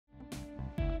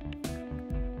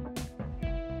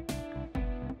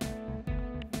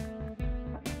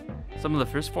Some of the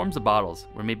first forms of bottles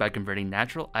were made by converting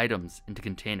natural items into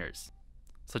containers,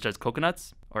 such as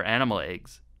coconuts or animal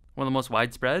eggs. One of the most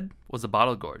widespread was the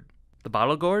bottle gourd. The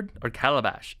bottle gourd, or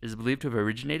calabash, is believed to have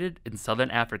originated in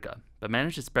southern Africa, but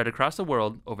managed to spread across the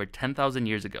world over 10,000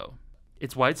 years ago.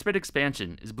 Its widespread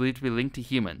expansion is believed to be linked to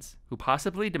humans, who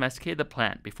possibly domesticated the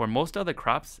plant before most other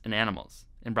crops and animals,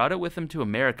 and brought it with them to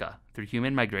America through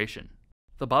human migration.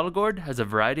 The bottle gourd has a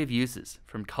variety of uses,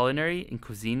 from culinary and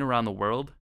cuisine around the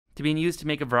world, to being used to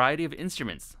make a variety of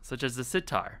instruments, such as the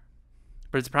sitar.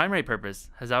 But its primary purpose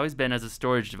has always been as a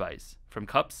storage device, from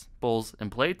cups, bowls,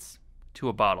 and plates, to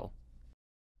a bottle.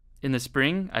 In the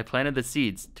spring, I planted the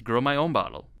seeds to grow my own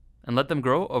bottle, and let them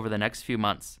grow over the next few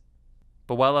months.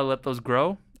 But while I let those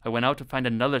grow, I went out to find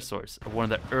another source of one of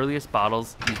the earliest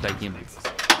bottles used by humans.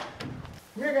 Come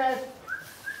here, guys.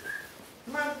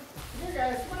 Come on. Come here,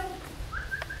 guys. Come on.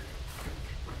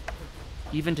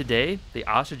 Even today, the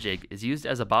ostrich egg is used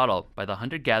as a bottle by the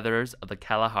hunter-gatherers of the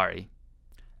Kalahari.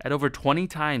 At over 20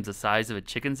 times the size of a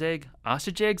chicken's egg,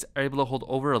 ostrich eggs are able to hold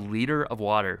over a liter of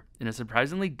water in a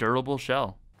surprisingly durable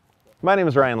shell. My name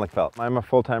is Ryan Lickfelt. I'm a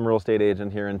full-time real estate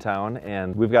agent here in town,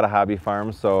 and we've got a hobby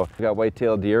farm, so we've got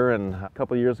white-tailed deer, and a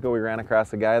couple years ago we ran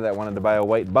across a guy that wanted to buy a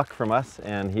white buck from us,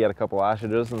 and he had a couple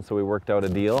ostriches, and so we worked out a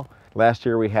deal. Last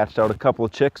year we hatched out a couple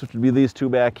of chicks, which would be these two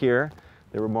back here.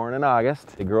 They were born in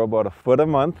August. They grow about 1 foot a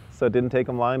month, so it didn't take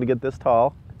them long to get this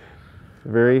tall.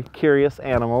 Very curious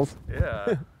animals.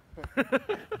 Yeah.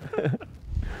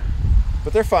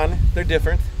 But they're fun, they're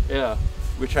different. Yeah.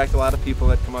 We attract a lot of people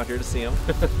that come out here to see them.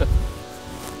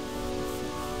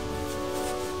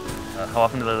 How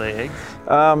often do they lay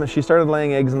eggs? She started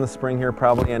laying eggs in the spring here,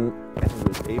 probably in, I think it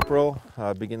was April,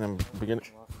 beginning.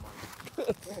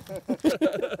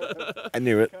 I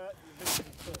knew it.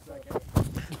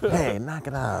 Hey, knock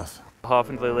it off. How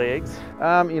often do they lay eggs?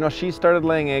 You know, she started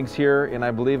laying eggs here in,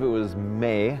 I believe it was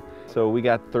May. So we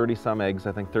got 30 some eggs,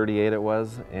 I think 38 it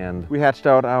was. And we hatched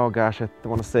out, oh gosh, I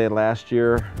want to say last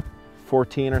year,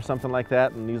 14 or something like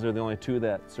that. And these are the only 2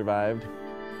 that survived.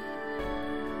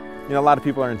 You know, a lot of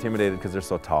people are intimidated because they're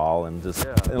so tall and just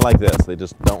and like this. They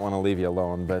just don't want to leave you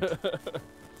alone. But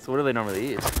So what do they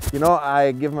normally eat? you know,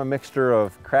 I give them a mixture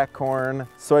of cracked corn,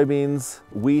 soybeans,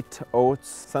 wheat, oats,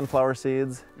 sunflower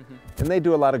seeds, and they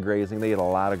do a lot of grazing. They eat a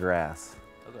lot of grass.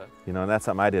 Okay. You know, and that's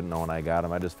something I didn't know when I got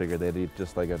them. I just figured they'd eat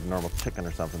just like a normal chicken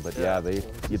or something. But yeah, they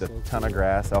eat a ton of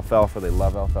grass. Alfalfa, they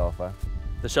love alfalfa.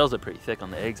 The shells are pretty thick on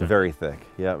the eggs, aren't Very thick,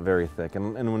 yeah, very thick.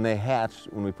 And when they hatch,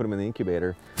 when we put them in the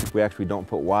incubator, we actually don't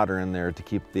put water in there to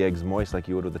keep the eggs moist like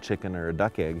you would with a chicken or a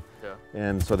duck egg. Yeah.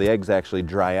 And so the eggs actually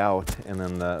dry out, and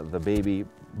then the baby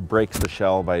breaks the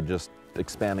shell by just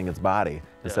expanding its body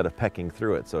instead of pecking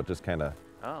through it. So it just kind of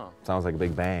sounds like a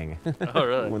big bang Oh,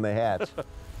 really? when they hatch.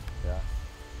 Yeah.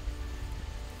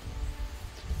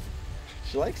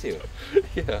 She likes you.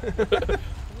 Yeah.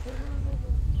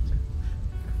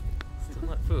 Still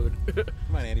not food.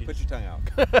 Come on, Andy, put your tongue out.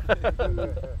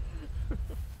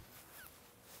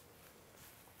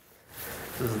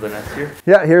 This is the nest here?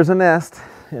 Yeah, here's a nest,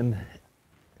 and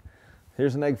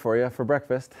here's an egg for you for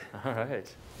breakfast. All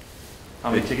right. How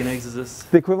many chicken eggs is this?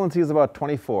 The equivalency is about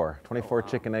 24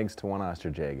 chicken eggs to 1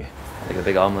 ostrich egg. Like a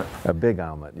big omelet. A big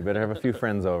omelet. You better have a few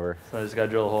friends over. So I just gotta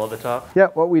drill a hole at the top? Yeah,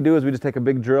 what we do is we just take a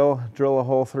big drill a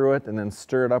hole through it, and then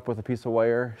stir it up with a piece of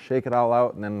wire, shake it all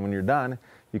out, and then when you're done,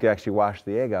 you can actually wash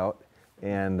the egg out,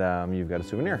 and you've got a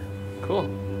souvenir. Cool.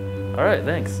 All right,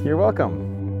 thanks. You're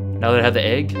welcome. Now that I have the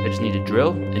egg, I just need to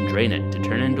drill and drain it to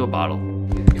turn it into a bottle.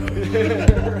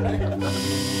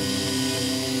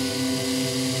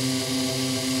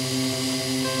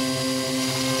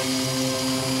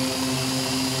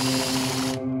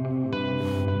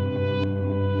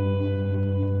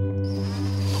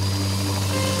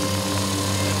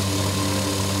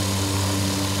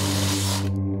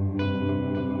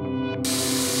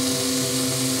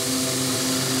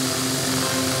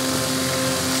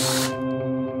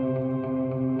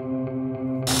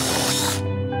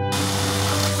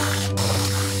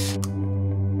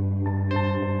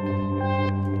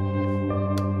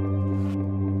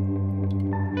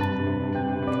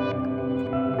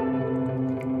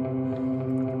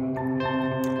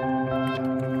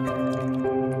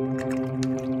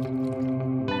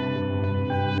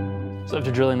 So after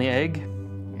drilling the egg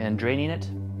and draining it,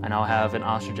 I now have an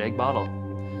ostrich egg bottle,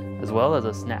 as well as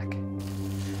a snack.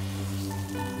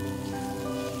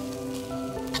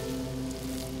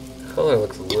 Color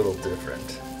looks a little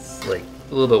different. It's like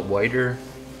a little bit whiter.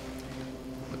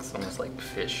 Looks almost like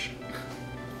fish.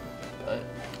 But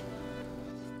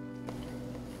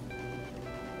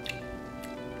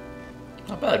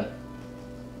not bad.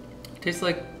 Tastes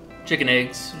like chicken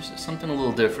eggs. Something a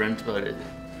little different, but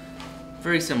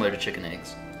very similar to chicken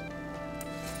eggs.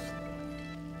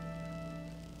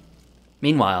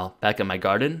 Meanwhile, back in my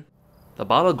garden, the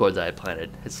bottle gourds I had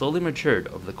planted had slowly matured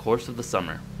over the course of the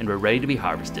summer and were ready to be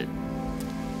harvested.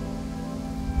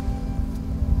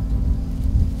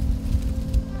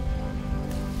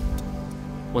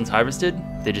 Once harvested,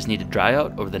 they just need to dry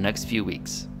out over the next few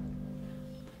weeks.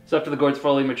 So after the gourds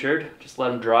fully matured, just let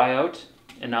them dry out,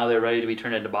 and now they're ready to be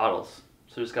turned into bottles.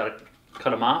 So just gotta cut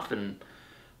them off and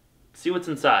see what's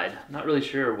inside. I'm not really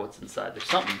sure what's inside. There's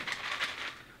something.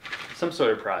 Some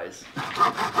sort of prize.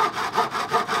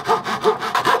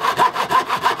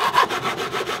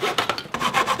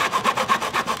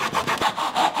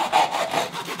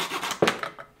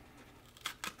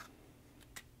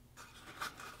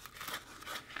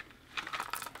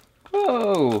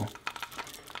 Whoa!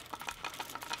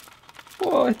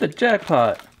 Whoa, it's the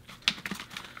jackpot!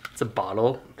 It's a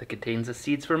bottle that contains the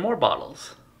seeds for more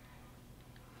bottles.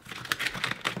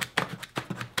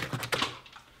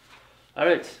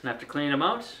 Alright, and after cleaning them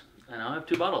out, I now have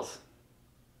 2 bottles.